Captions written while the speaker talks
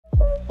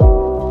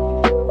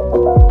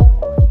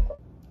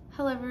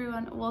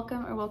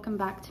welcome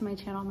back to my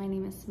channel. My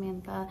name is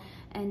Samantha,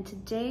 and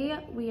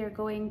today we are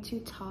going to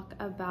talk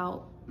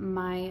about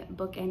my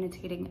book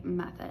annotating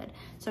method.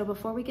 So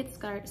before we get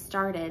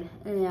started,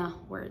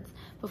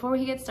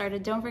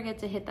 don't forget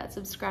to hit that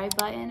subscribe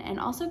button, and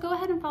also go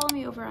ahead and follow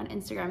me over on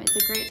Instagram. It's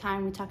a great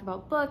time. We talk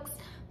about books,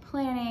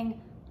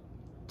 planning,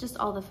 just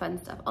all the fun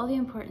stuff, all the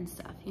important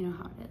stuff. You know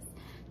how it is.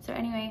 So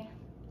anyway,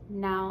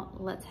 now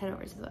let's head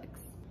over to the books.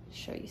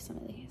 Show you some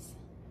of these.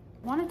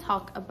 I want to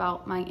talk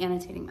about my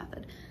annotating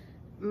method.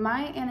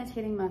 My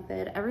annotating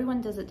method, everyone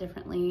does it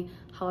differently.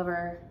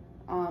 However,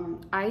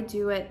 I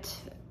do it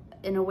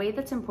in a way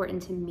that's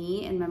important to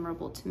me and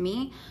memorable to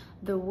me.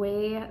 The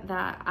way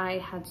that I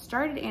had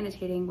started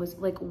annotating was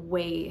like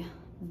way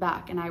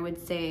back, and I would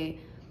say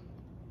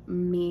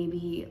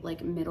maybe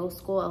like middle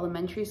school,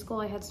 elementary school,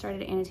 I had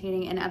started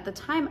annotating. And at the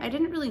time, I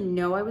didn't really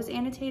know I was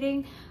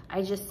annotating.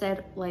 I just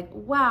said like,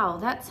 wow,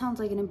 that sounds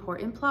like an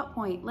important plot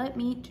point. Let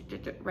me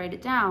write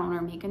it down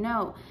or make a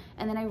note.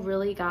 And then I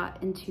really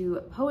got into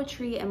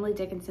poetry. Emily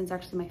Dickinson's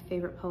actually my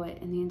favorite poet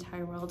in the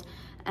entire world.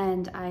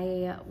 And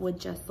I would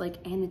just like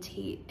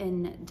annotate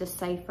and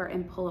decipher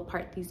and pull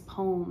apart these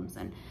poems.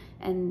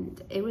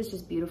 And it was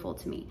just beautiful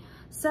to me.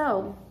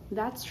 So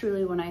that's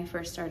truly when I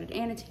first started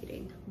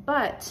annotating.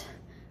 But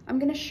I'm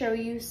gonna show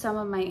you some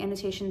of my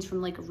annotations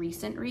from like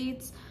recent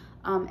reads.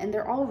 And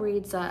they're all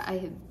reads that I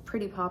have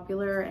pretty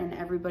popular and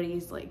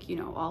everybody's like, you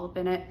know, all up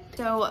in it.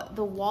 So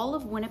The Wall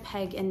of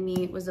Winnipeg and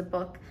Me was a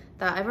book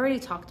that I've already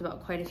talked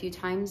about quite a few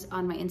times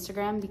on my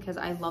Instagram because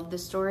I love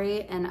this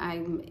story and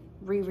I'm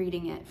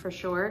rereading it for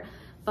sure.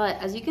 But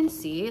as you can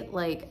see,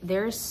 like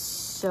there's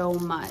so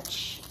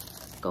much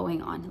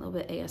going on. A little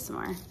bit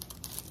ASMR.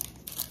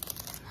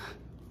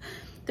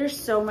 There's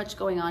so much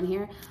going on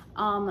here.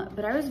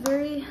 But I was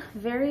very,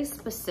 very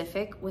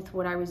specific with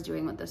what I was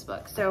doing with this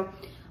book. So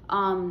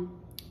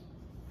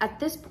at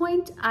this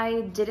point,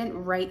 I didn't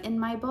write in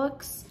my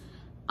books.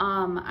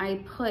 I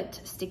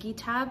put sticky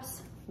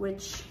tabs,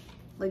 which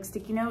like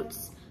sticky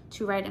notes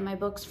to write in my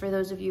books. For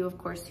those of you, of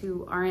course,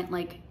 who aren't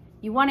like,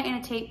 you want to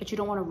annotate, but you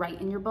don't want to write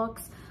in your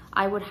books,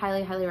 I would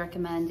highly, highly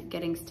recommend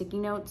getting sticky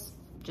notes,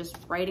 just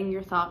writing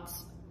your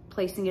thoughts,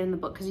 placing it in the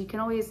book, because you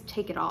can always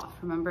take it off.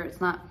 Remember, it's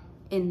not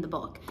in the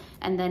book.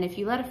 And then if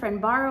you let a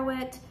friend borrow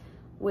it,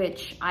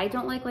 which I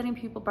don't like letting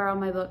people borrow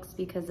my books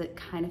because it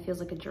kind of feels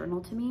like a journal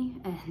to me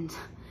and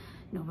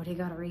nobody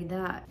got to read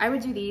that. I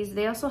would do these.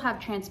 They also have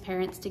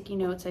transparent sticky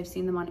notes. I've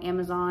seen them on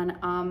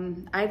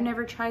Amazon. I've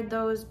never tried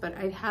those, but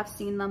I have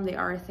seen them. They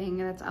are a thing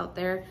that's out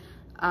there.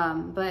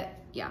 But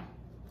yeah,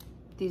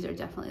 these are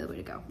definitely the way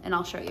to go, and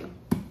I'll show you.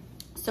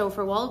 So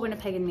for Wall of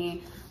Winnipeg and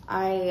Me,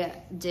 I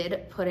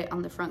did put it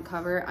on the front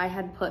cover. I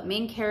had put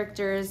main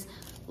characters,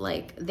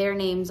 like their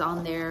names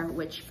on there,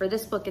 which for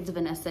this book, it's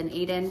Vanessa and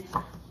Aiden.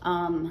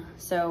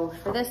 So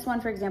for this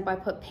one, for example, I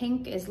put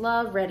pink is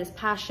love, red is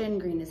passion,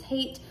 green is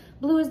hate,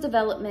 blue is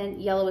development,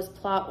 yellow is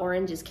plot,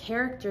 orange is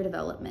character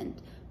development,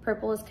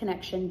 purple is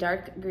connection,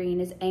 dark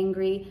green is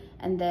angry,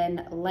 and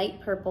then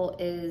light purple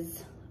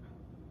is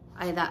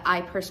that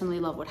I personally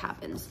love what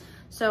happens.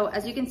 So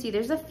as you can see,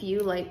 there's a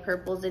few light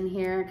purples in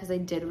here because I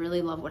did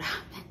really love what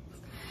happens.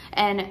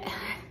 And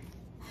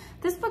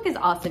this book is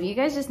awesome. You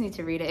guys just need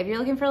to read it. If you're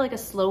looking for like a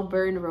slow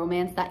burn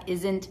romance that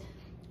isn't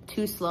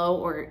too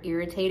slow or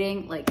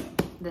irritating, like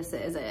this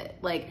is it.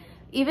 Like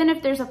even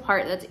if there's a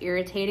part that's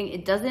irritating,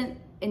 it doesn't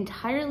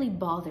entirely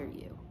bother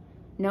you.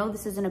 No,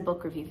 this isn't a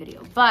book review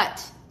video,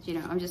 but you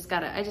know, I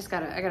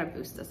gotta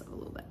boost this up a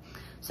little bit.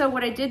 So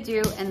what I did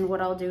do, and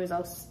what I'll do is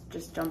I'll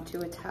just jump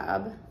to a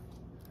tab,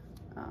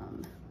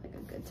 like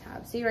a good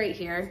tab. See right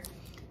here,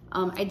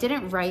 I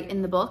didn't write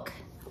in the book.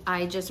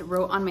 I just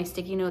wrote on my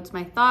sticky notes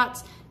my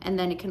thoughts, and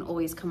then it can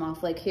always come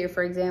off. Like here,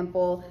 for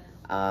example,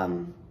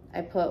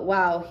 I put,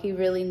 wow, he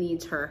really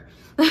needs her.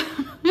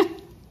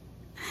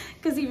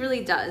 Because he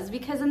really does.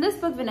 Because in this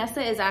book,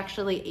 Vanessa is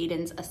actually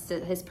Aiden's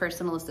his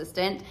personal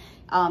assistant.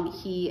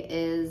 He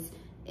is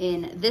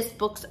in this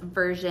book's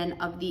version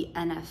of the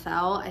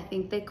NFL. I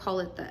think they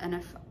call it the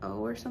NFO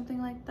or something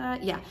like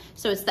that. Yeah,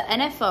 so it's the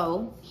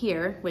NFO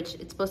here, which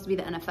it's supposed to be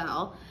the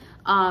NFL.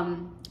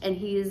 And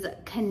he's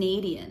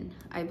Canadian,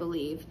 I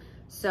believe.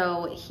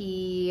 So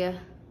he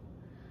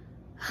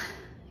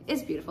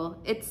is beautiful.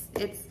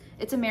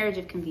 It's a marriage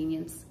of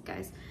convenience,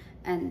 guys.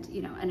 And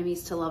you know,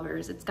 enemies to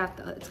lovers. It's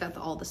got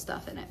all the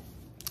stuff in it.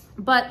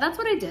 But that's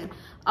what I did.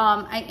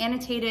 I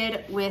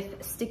annotated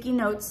with sticky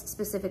notes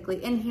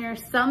specifically in here.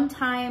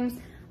 Sometimes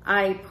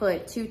I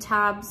put two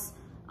tabs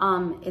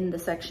in the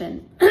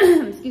section.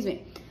 Excuse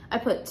me. I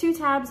put two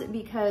tabs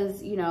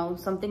because, you know,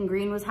 something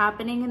green was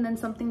happening and then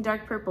something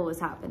dark purple was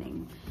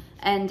happening.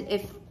 And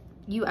if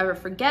you ever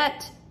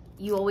forget,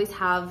 you always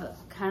have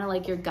kind of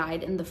like your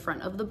guide in the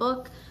front of the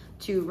book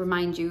to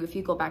remind you if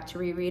you go back to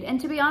reread.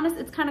 And to be honest,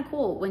 it's kind of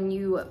cool when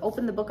you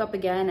open the book up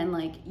again and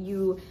like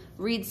you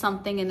read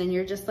something and then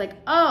you're just like,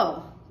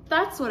 oh,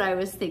 that's what I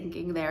was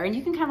thinking there. And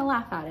you can kind of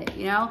laugh at it,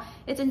 you know?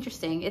 It's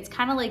interesting. It's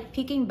kind of like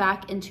peeking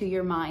back into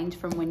your mind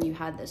from when you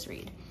had this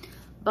read.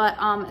 But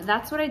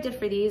that's what I did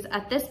for these.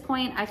 At this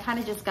point, I kind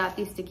of just got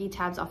these sticky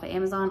tabs off of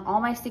Amazon.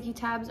 All my sticky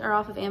tabs are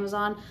off of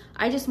Amazon.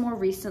 I just more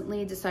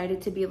recently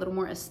decided to be a little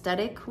more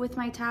aesthetic with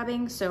my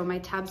tabbing, so my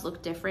tabs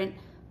look different,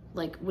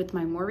 like with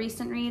my more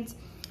recent reads.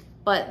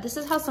 But this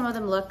is how some of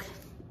them look.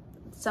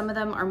 Some of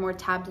them are more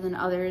tabbed than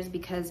others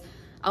because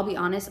I'll be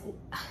honest,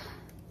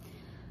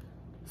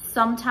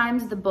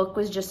 sometimes the book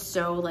was just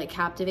so like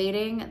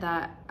captivating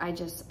that I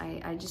just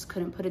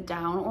couldn't put it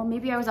down. Or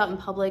maybe I was out in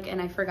public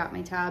and I forgot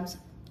my tabs.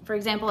 For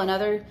example,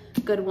 another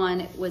good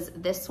one was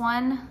this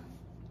one.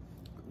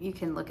 You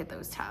can look at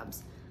those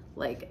tabs.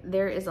 Like,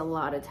 there is a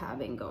lot of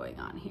tabbing going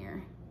on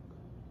here.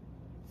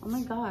 Oh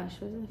my gosh,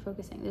 what is it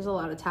focusing? There's a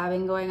lot of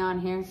tabbing going on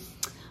here.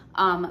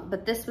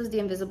 But this was The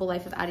Invisible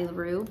Life of Addie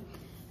LaRue.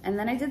 And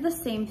then I did the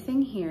same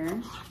thing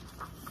here.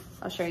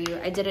 I'll show you.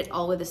 I did it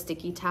all with a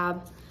sticky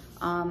tab.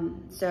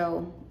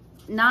 So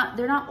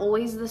they're not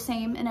always the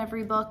same in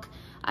every book.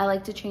 I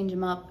like to change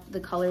them up,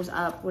 the colors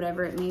up,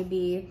 whatever it may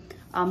be.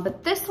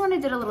 But this one I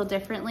did a little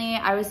differently.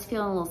 I was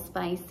feeling a little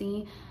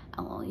spicy,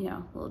 a little, you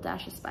know, a little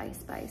dash of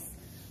spice.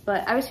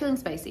 But I was feeling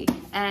spicy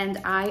and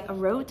I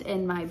wrote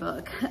in my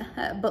book,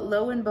 but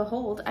lo and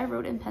behold, I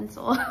wrote in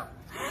pencil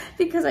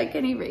because I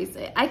can erase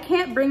it. I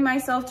can't bring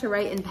myself to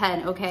write in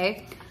pen,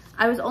 okay?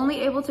 I was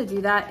only able to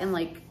do that in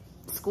like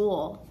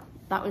school.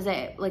 That was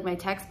it. Like my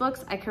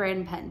textbooks, I could write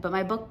in pen, but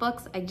my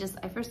books, I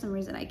for some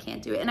reason, I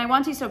can't do it. And I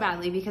want to so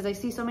badly because I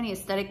see so many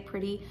aesthetic,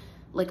 pretty,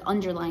 like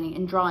underlining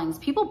and drawings.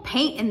 People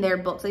paint in their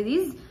books. Like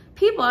these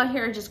people out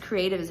here are just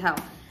creative as hell.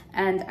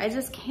 And I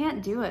just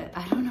can't do it.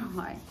 I don't know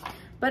why.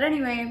 But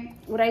anyway,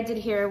 what I did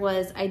here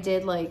was I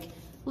did like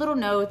little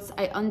notes.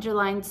 I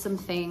underlined some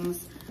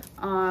things.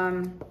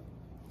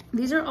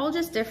 These are all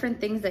just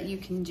different things that you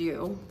can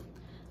do.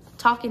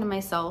 Talking to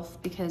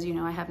myself because, you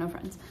know, I have no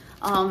friends.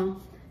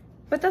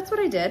 But that's what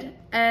I did.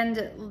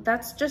 And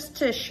that's just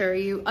to assure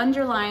you,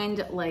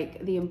 underlined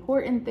like the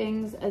important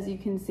things, as you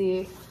can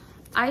see.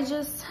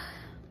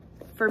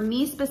 For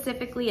me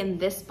specifically in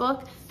this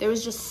book, there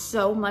was just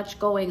so much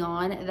going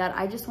on that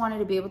I just wanted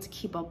to be able to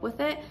keep up with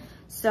it.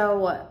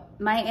 So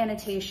my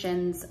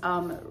annotations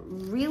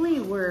really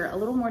were a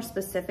little more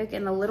specific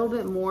and a little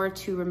bit more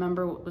to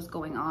remember what was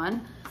going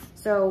on.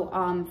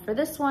 So for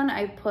this one,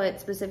 I put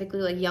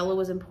specifically like yellow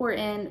was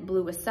important,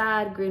 blue was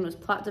sad, green was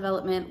plot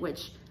development,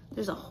 which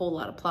there's a whole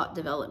lot of plot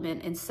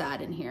development and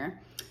sad in here.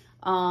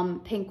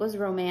 Pink was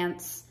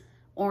romance,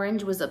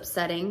 orange was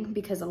upsetting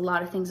because a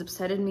lot of things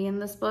upsetted me in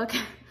this book.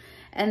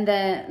 And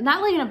then,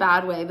 not like in a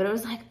bad way, but it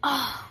was like,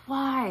 oh,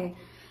 why?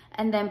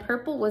 And then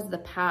purple was the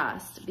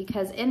past,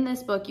 because in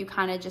this book, you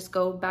kind of just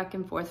go back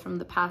and forth from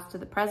the past to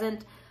the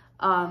present.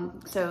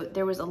 So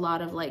there was a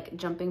lot of like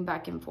jumping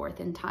back and forth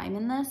in time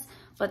in this,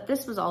 but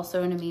this was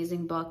also an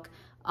amazing book.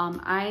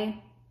 I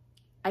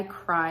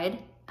cried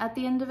at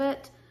the end of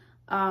it.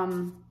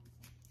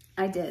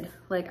 I did.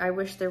 Like, I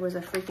wish there was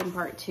a freaking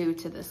part 2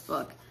 to this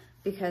book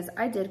because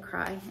I did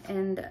cry,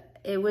 and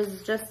it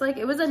was just like,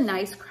 it was a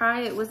nice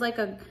cry. It was like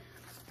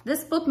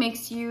this book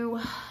makes you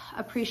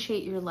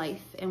appreciate your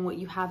life and what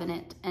you have in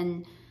it,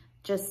 and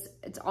just,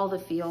 it's all the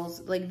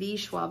feels. Like V.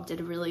 Schwab did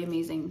a really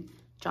amazing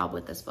job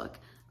with this book.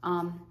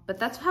 But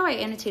that's how I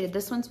annotated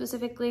this one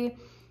specifically.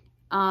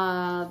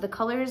 The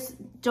colors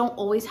don't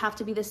always have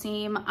to be the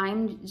same.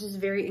 I'm just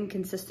very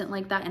inconsistent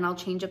like that, and I'll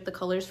change up the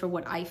colors for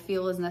what I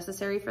feel is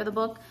necessary for the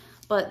book.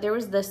 But there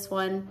was this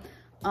one,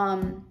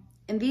 and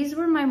these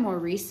were my more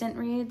recent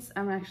reads.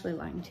 I'm actually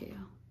lying to you.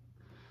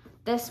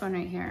 This one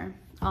right here,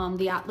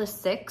 the Atlas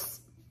 6.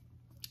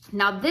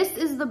 Now this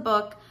is the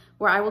book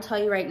where I will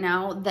tell you right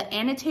now, the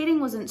annotating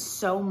wasn't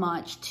so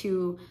much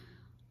to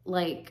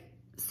like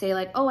say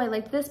like, oh, I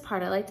liked this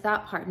part, I liked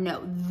that part.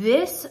 No,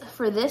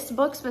 for this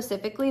book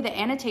specifically, the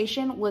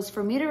annotation was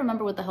for me to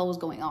remember what the hell was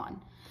going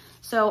on.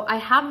 So I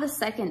have the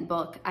second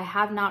book. I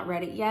have not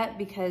read it yet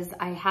because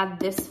I had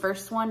this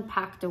first one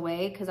packed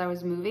away because I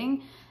was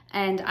moving.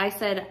 And I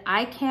said,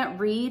 I can't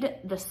read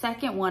the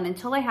second one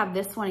until I have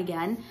this one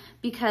again,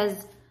 because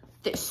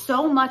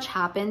so much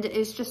happened.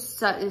 It's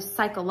just it's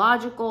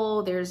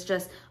psychological. There's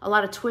just a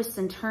lot of twists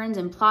and turns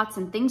and plots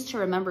and things to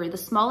remember. The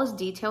smallest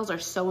details are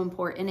so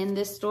important in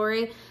this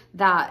story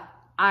that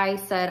I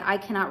said I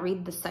cannot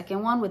read the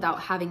second one without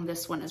having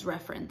this one as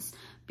reference,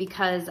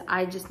 because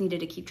I just needed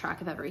to keep track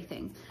of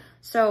everything.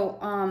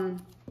 So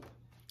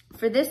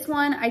for this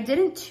one, I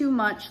didn't too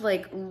much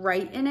like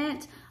write in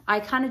it.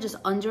 I kind of just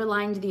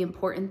underlined the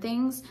important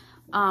things.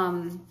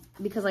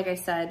 Because like I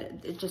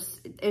said, this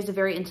is a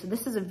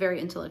very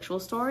intellectual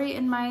story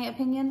in my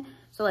opinion.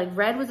 So like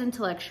red was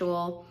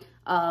intellectual,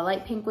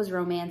 light pink was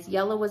romance,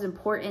 yellow was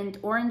important,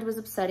 orange was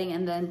upsetting,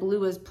 and then blue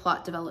was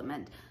plot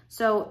development.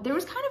 So there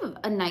was kind of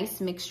a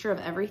nice mixture of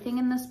everything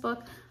in this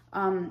book.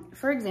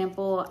 For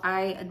example,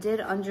 I did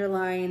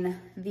underline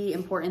the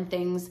important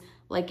things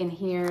like in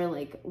here,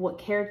 like what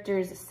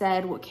characters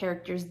said, what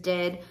characters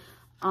did,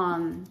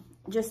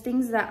 just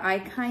things that I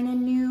kind of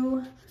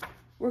knew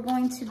were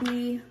going to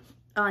be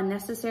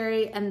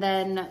necessary. And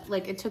then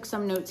like it took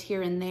some notes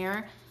here and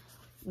there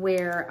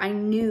where I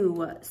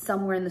knew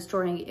somewhere in the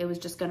story it was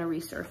just going to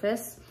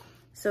resurface.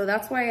 So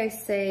that's why I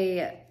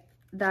say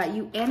that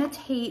you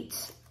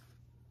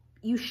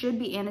should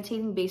be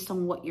annotating based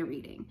on what you're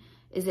reading.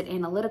 Is it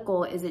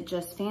analytical? Is it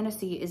just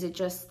fantasy? Is it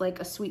just like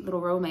a sweet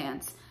little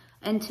romance?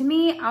 And to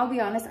me, I'll be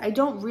honest, I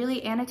don't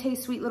really annotate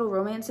sweet little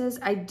romances.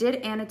 I did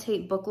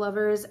annotate Book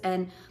Lovers,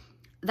 and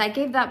that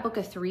gave that book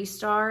a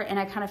 3-star, and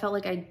I kind of felt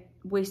like I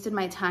wasted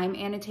my time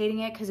annotating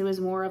it because it was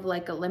more of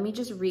like a, let me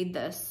just read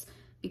this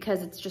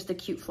because it's just a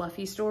cute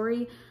fluffy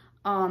story.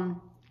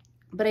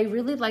 But I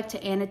really like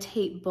to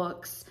annotate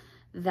books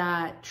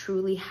that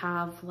truly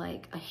have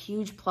like a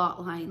huge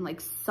plot line, like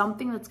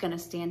something that's going to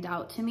stand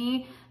out to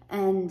me.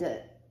 And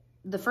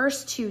the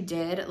first 2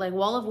 did. Like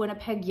Wall of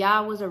Winnipeg,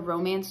 yeah, was a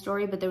romance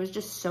story, but there was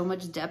just so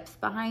much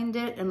depth behind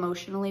it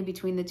emotionally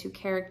between the 2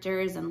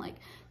 characters and like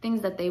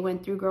things that they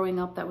went through growing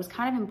up that was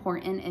kind of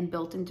important and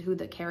built into who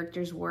the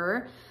characters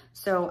were.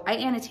 So I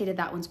annotated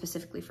that one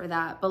specifically for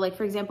that. But like,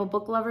 for example,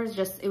 Book Lovers,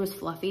 just, it was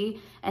fluffy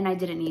and I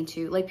didn't need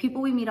to. Like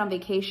People We Meet on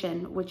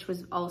Vacation, which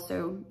was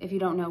also, if you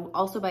don't know,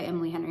 also by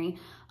Emily Henry.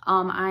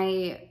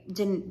 I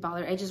didn't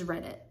bother. I just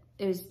read it.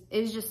 It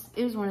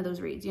was one of those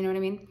reads, you know what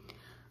I mean?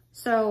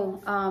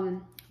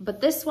 So,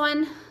 but this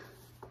one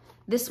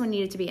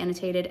needed to be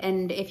annotated.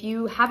 And if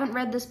you haven't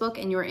read this book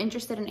and you're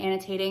interested in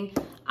annotating,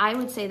 I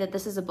would say that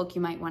this is a book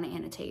you might want to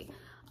annotate.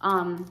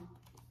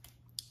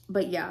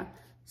 But yeah,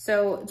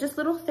 so just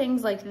little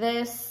things like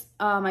this,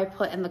 I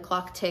put in the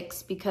clock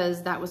ticks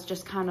because that was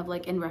just kind of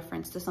like in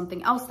reference to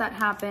something else that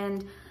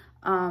happened.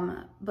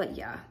 But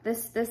yeah,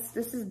 this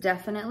is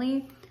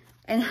definitely,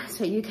 and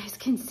so you guys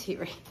can see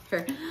right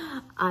here,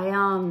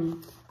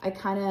 I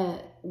kind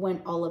of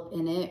went all up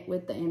in it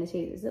with the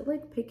annotate. Is it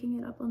like picking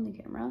it up on the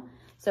camera?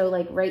 So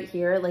like right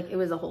here, like it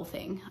was a whole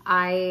thing.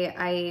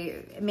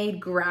 I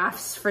made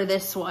graphs for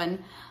this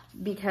one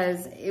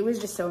because it was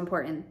just so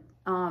important.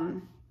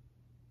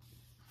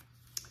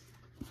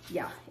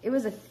 Yeah,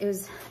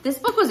 this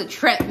book was a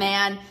trip,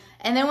 man.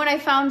 And then when I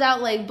found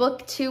out like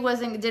book 2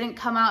 didn't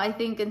come out, I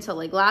think until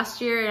like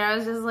last year, and I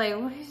was just like,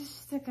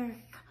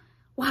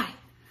 why?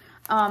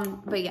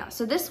 But yeah,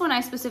 so this one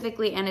I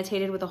specifically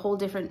annotated with a whole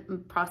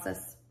different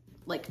process,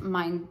 like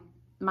mind.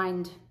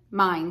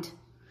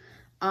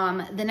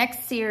 The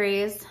next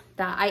series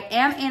that I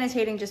am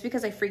annotating just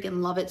because I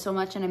freaking love it so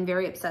much and I'm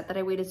very upset that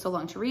I waited so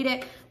long to read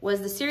it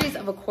was the series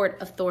of A Court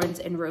of Thorns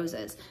and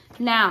Roses.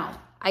 Now,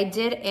 I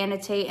did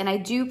annotate, and I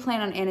do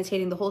plan on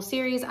annotating the whole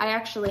series. I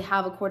actually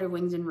have A Court of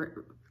Wings and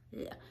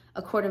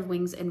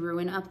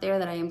Ruin up there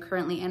that I am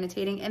currently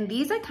annotating. And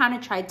these I kind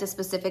of tried to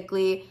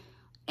specifically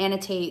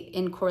annotate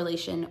in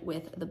correlation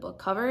with the book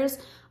covers.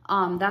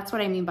 That's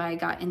what I mean by I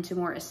got into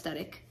more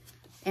aesthetic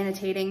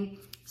annotating.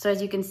 So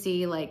as you can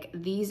see, like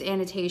these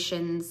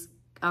annotations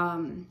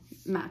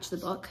match the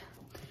book.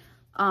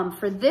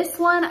 For this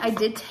one, I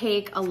did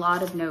take a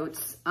lot of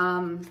notes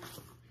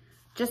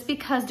just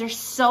because there's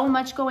so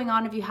much going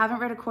on. If you haven't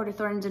read A Court of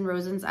Thorns and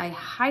Roses, I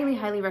highly,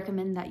 highly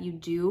recommend that you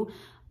do.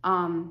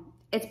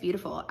 It's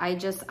beautiful.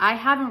 I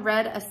haven't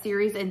read a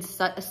series in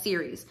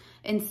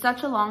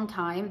such a long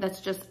time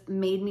that's just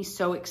made me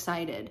so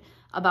excited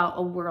about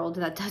a world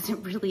that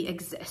doesn't really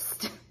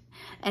exist.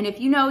 And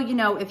if you know, you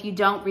know. If you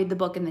don't, read the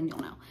book and then you'll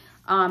know.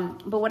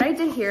 But what I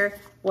did here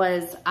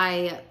was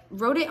I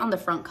wrote it on the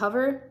front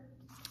cover.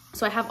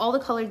 So I have all the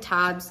colored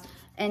tabs.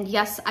 And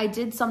yes, I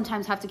did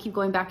sometimes have to keep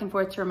going back and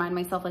forth to remind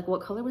myself, like,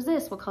 what color was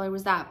this? What color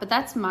was that? But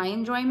that's my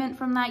enjoyment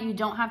from that. You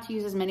don't have to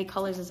use as many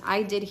colors as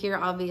I did here,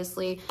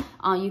 obviously.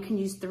 You can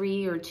use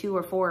 3 or 2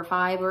 or 4 or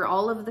 5 or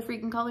all of the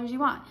freaking colors you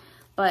want.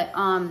 But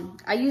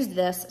I used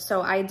this.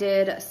 So I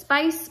did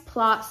spice,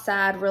 plot,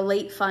 sad,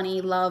 relate,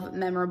 funny, love,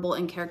 memorable,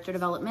 and character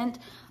development.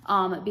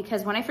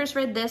 Because when I first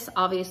read this,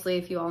 obviously,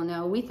 if you all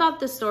know, we thought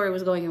this story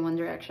was going in one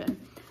direction.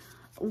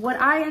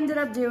 What I ended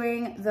up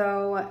doing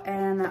though,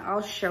 and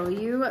I'll show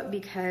you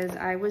because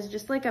I was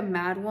just like a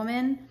mad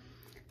woman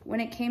when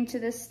it came to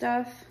this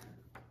stuff,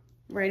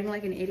 writing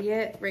like an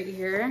idiot right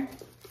here.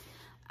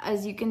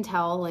 As you can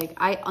tell, like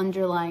I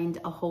underlined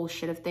a whole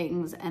shit of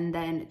things and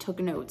then took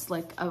notes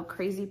like a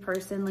crazy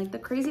person, like the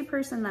crazy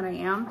person that I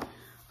am.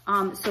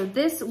 So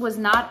this was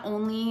not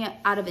only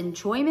out of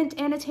enjoyment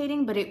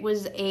annotating, but it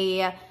was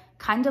a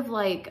kind of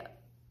like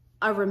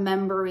a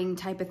remembering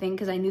type of thing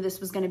because I knew this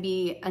was going to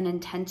be an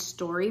intense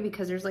story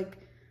because there's like,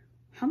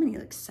 how many,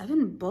 like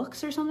 7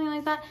 books or something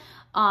like that.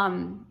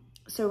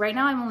 So right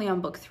now I'm only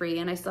on book 3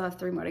 and I still have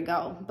 3 more to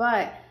go,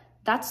 but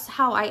that's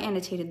how I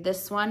annotated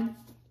this one.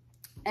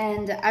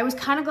 And I was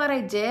kind of glad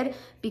I did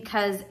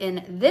because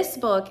in this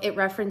book, it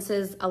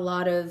references a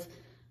lot of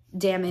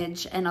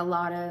damage and a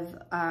lot of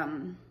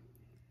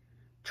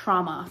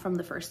trauma from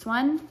the first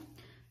one.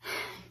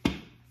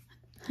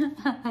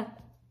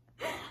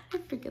 I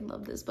freaking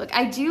love this book.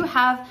 I do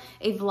have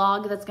a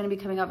vlog that's going to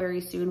be coming out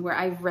very soon where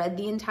I've read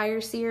the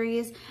entire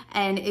series.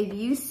 And if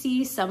you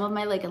see some of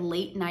my like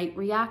late night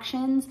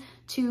reactions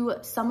to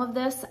some of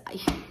this, I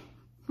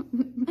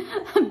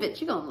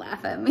bet you're going to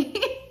laugh at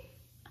me.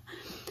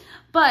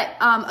 But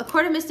A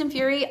Court of Mist and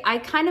Fury, I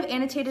kind of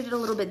annotated it a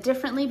little bit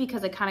differently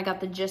because I kind of got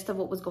the gist of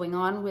what was going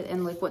on with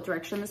and like what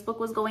direction this book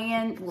was going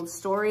in. Well, the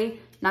story,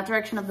 not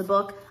direction of the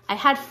book. I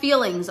had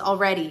feelings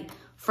already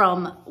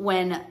from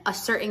when a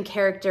certain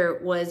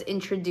character was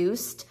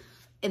introduced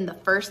in the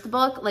first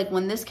book. Like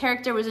when this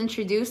character was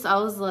introduced, I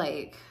was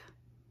like,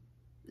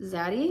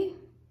 Zaddy?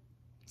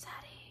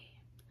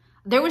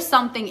 There was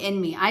something in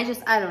me. I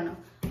don't know.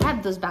 I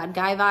have those bad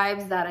guy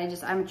vibes that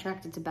I'm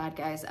attracted to bad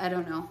guys. I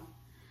don't know.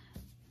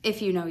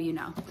 If you know, you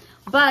know.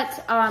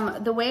 But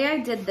the way I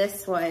did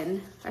this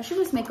one, I should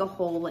just make a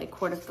whole like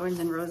Court of Thorns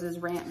and Roses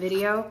rant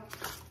video.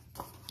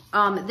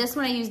 This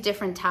one I used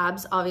different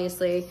tabs,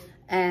 obviously.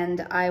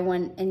 And I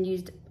went and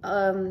used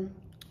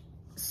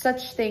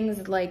such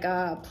things like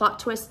plot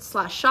twist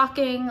 /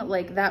 shocking.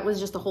 Like that was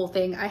just the whole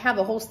thing. I have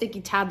a whole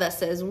sticky tab that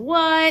says,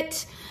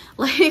 what?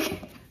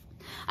 Like,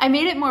 I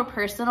made it more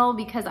personal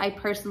because I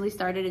personally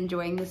started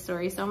enjoying this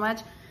story so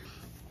much.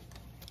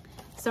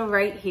 So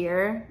right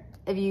here,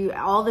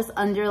 all this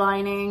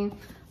underlining,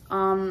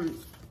 and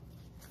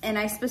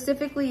I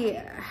specifically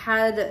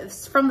had,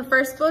 from the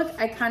first book,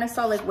 I kind of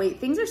saw like,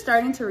 wait, things are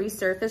starting to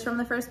resurface from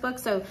the first book.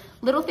 So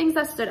little things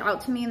that stood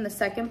out to me in the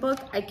second book,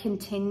 I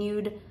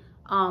continued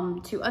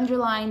to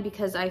underline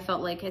because I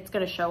felt like it's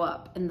gonna show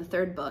up in the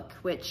third book,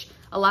 which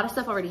a lot of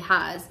stuff already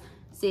has.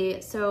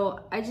 See, so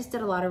I just did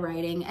a lot of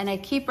writing and I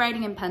keep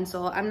writing in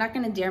pencil. I'm not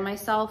gonna dare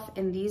myself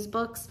in these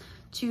books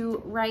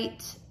to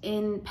write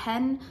in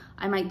pen.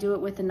 I might do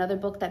it with another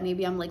book that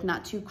maybe I'm like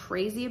not too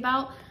crazy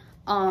about.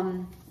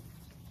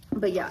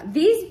 But yeah,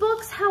 these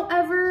books,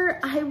 however,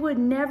 I would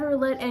never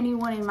let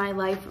anyone in my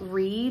life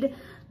read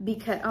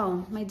because,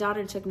 oh, my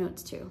daughter took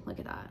notes too. Look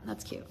at that,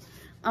 that's cute.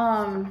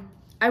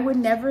 I would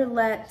never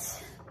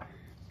let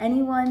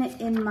anyone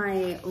in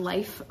my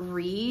life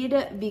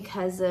read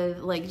because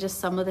of like just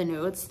some of the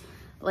notes.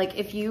 Like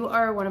if you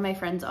are one of my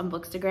friends on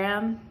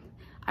Bookstagram,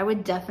 I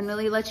would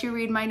definitely let you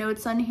read my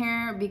notes on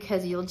here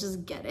because you'll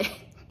just get it.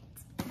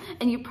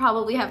 And you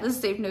probably have the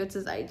same notes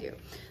as I do.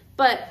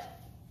 But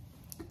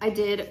I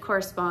did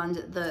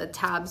correspond the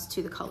tabs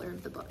to the color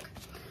of the book.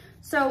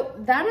 So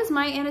that is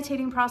my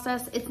annotating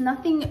process. It's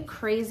nothing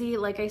crazy.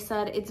 Like I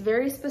said, it's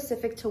very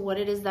specific to what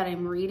it is that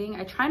I'm reading.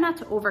 I try not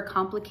to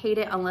overcomplicate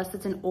it unless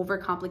it's an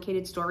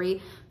overcomplicated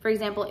story. For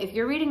example, if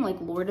you're reading like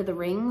Lord of the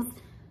Rings,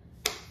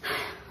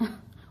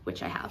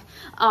 which I have,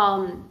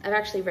 I've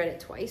actually read it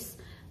twice.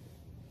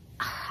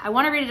 I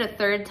want to read it a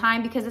third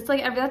time because it's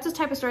like, that's the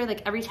type of story,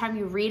 like every time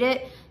you read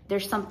it,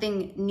 there's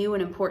something new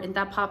and important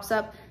that pops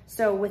up.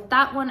 So with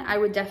that one, I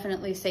would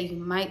definitely say you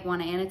might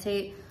want to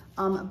annotate.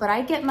 But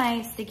I get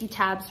my sticky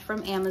tabs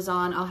from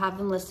Amazon. I'll have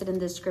them listed in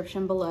the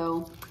description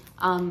below.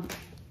 Yeah,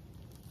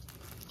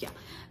 so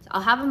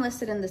I'll have them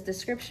listed in the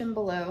description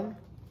below.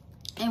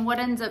 And what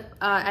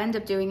I end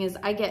up doing is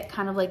I get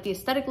kind of like the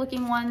aesthetic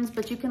looking ones,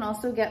 but you can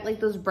also get like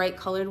those bright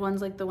colored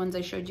ones, like the ones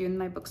I showed you in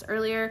my books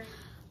earlier.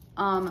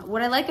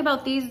 What I like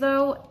about these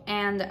though,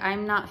 and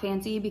I'm not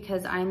fancy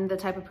because I'm the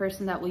type of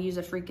person that will use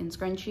a freaking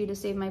scrunchie to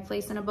save my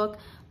place in a book,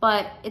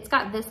 but it's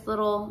got this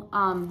little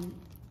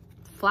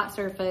flat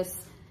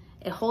surface.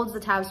 It holds the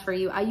tabs for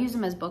you. I use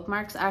them as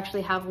bookmarks. I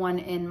actually have one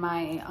in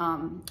my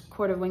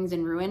Court of Wings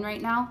and Ruin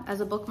right now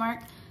as a bookmark.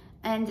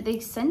 And they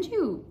send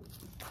you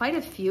quite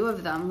a few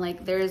of them.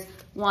 Like there's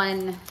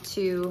 1,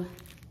 2,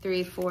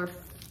 3, 4,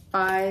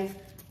 5,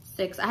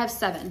 6. I have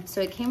 7.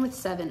 So it came with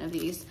 7 of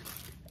these.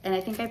 And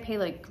I think I pay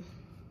like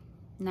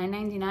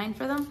 $9.99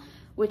 for them,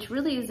 which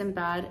really isn't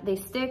bad. They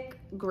stick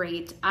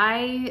great.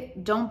 I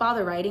don't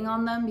bother writing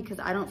on them because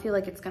I don't feel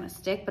like it's gonna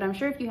stick, but I'm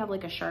sure if you have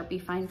like a Sharpie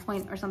fine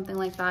point or something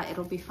like that,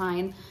 it'll be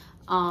fine.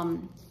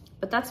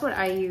 But that's what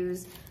I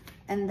use.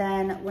 And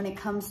then when it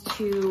comes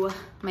to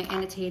my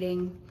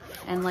annotating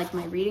and like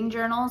my reading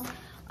journals,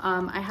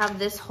 I have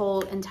this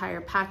whole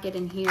entire packet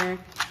in here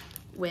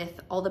with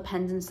all the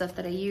pens and stuff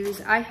that I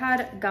use. I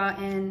had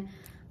gotten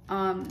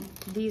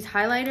these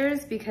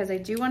highlighters because I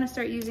do want to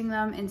start using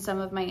them in some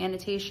of my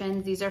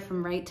annotations. These are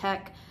from Right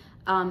Tech.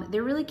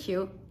 They're really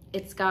cute.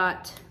 It's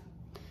got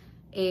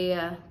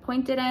a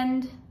pointed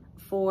end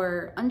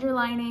for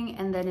underlining,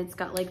 and then it's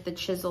got like the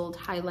chiseled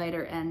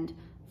highlighter end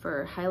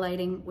for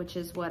highlighting, which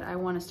is what I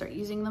want to start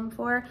using them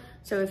for.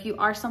 So if you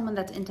are someone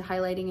that's into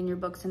highlighting in your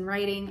books and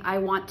writing, I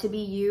want to be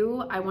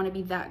you. I want to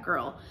be that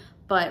girl.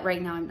 But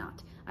right now I'm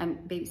not. I'm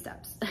baby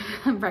steps.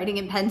 I'm writing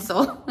in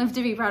pencil. I have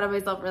to be proud of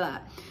myself for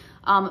that.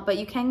 But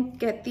you can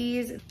get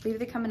these. I believe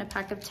they come in a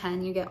pack of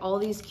 10. You get all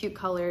these cute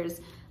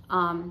colors.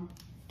 And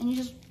you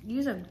just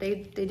use them.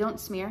 They don't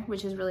smear,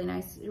 which is really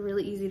nice,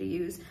 really easy to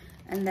use.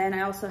 And then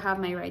I also have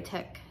my Right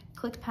Tech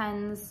click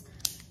pens.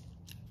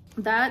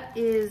 That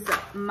is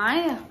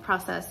my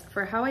process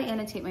for how I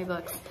annotate my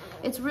books.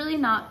 It's really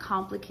not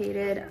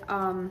complicated.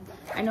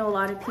 I know a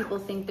lot of people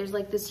think there's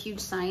like this huge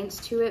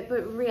science to it, but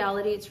in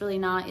reality, it's really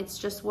not. It's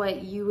just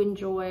what you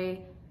enjoy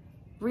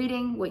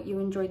reading, what you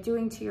enjoy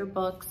doing to your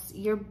books.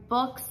 Your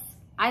books,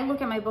 I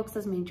look at my books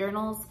as my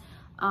journals.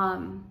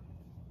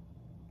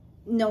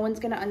 No one's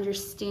gonna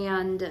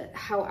understand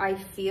how I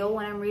feel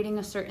when I'm reading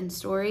a certain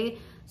story.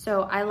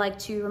 So I like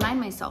to remind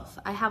myself.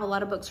 I have a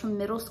lot of books from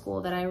middle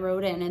school that I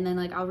wrote in, and then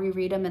like I'll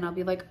reread them and I'll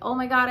be like, oh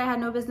my God, I had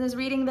no business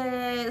reading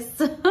this.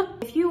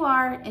 If you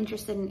are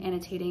interested in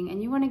annotating and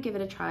you want to give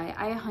it a try,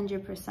 I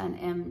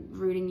 100% am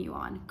rooting you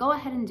on. Go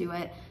ahead and do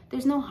it.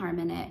 There's no harm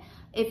in it.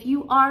 If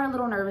you are a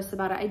little nervous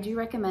about it, I do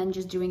recommend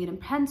just doing it in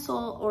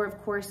pencil, or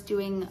of course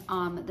doing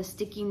the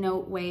sticky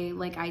note way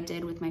like I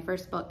did with my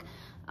first book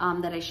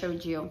that I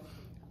showed you.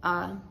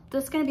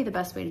 That's gonna be the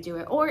best way to do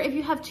it. Or if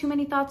you have too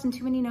many thoughts and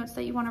too many notes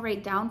that you wanna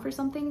write down for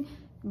something,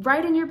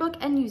 write in your book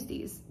and use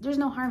these. There's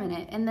no harm in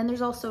it. And then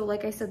there's also,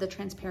 like I said, the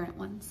transparent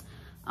ones.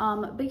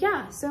 But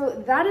yeah,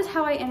 so that is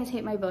how I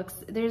annotate my books.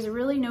 There's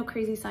really no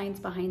crazy science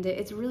behind it.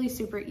 It's really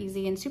super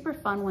easy and super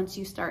fun once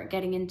you start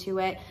getting into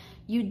it.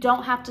 You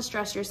don't have to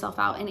stress yourself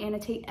out and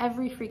annotate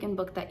every freaking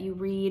book that you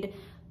read,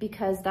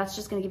 because that's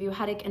just gonna give you a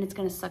headache and it's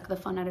gonna suck the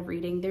fun out of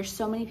reading. There's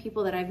so many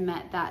people that I've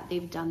met that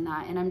they've done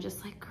that, and I'm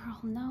just like, girl,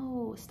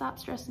 no, stop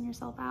stressing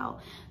yourself out.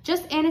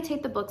 Just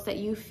annotate the books that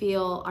you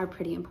feel are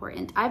pretty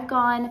important. I've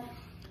gone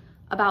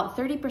about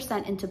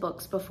 30% into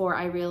books before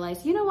I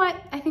realized, you know what,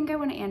 I think I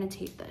wanna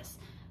annotate this.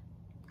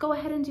 Go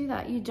ahead and do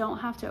that. You don't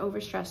have to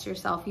overstress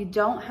yourself. You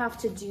don't have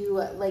to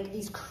do like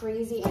these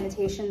crazy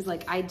annotations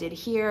like I did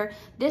here.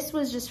 This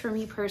was just for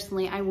me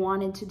personally. I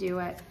wanted to do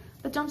it.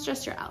 But don't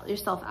stress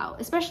yourself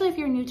out, especially if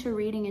you're new to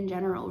reading in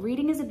general.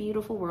 Reading is a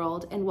beautiful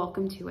world, and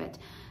welcome to it.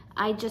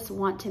 I just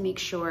want to make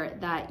sure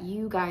that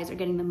you guys are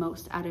getting the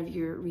most out of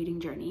your reading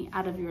journey,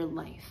 out of your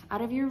life,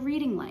 out of your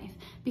reading life,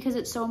 because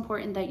it's so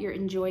important that you're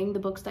enjoying the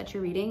books that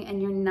you're reading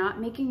and you're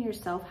not making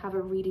yourself have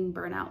a reading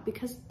burnout,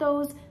 because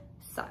those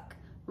suck.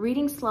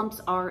 Reading slumps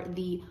are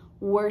the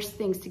worst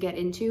things to get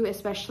into,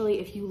 especially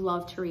if you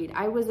love to read.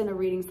 I was in a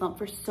reading slump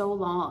for so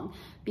long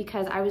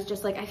because I was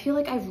just like, I feel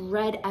like I've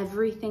read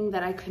everything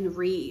that I can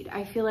read.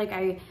 I feel like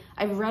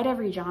I've read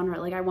every genre.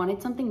 Like I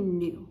wanted something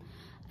new.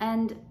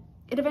 And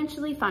it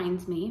eventually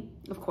finds me,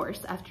 of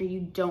course, after you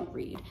don't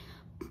read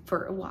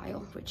for a while,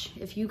 which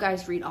if you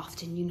guys read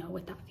often, you know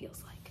what that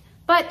feels like.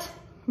 But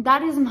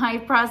that is my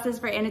process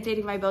for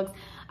annotating my books.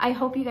 I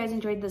hope you guys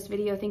enjoyed this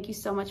video. Thank you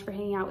so much for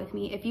hanging out with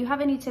me. If you have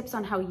any tips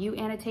on how you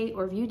annotate,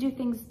 or if you do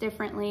things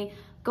differently,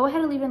 go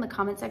ahead and leave it in the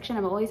comment section.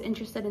 I'm always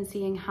interested in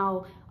seeing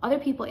how other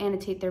people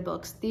annotate their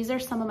books. These are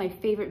some of my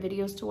favorite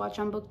videos to watch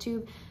on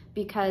BookTube,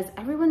 because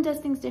everyone does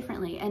things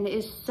differently, and it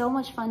is so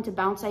much fun to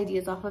bounce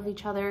ideas off of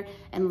each other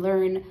and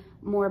learn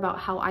more about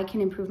how I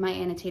can improve my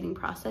annotating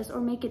process or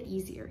make it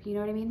easier. You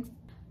know what I mean?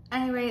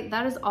 Anyway,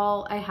 that is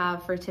all I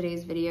have for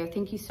today's video.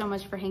 Thank you so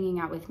much for hanging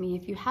out with me.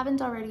 If you haven't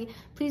already,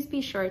 please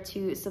be sure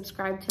to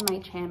subscribe to my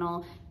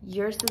channel.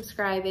 Your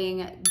subscribing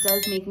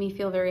does make me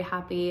feel very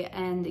happy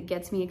and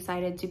gets me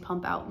excited to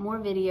pump out more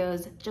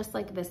videos just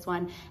like this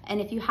one.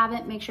 And if you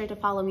haven't, make sure to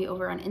follow me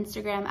over on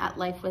Instagram at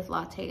Life with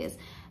Lattes.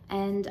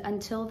 And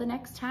until the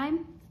next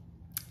time,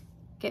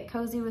 get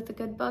cozy with a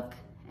good book,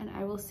 and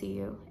I will see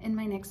you in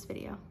my next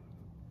video.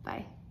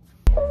 Bye.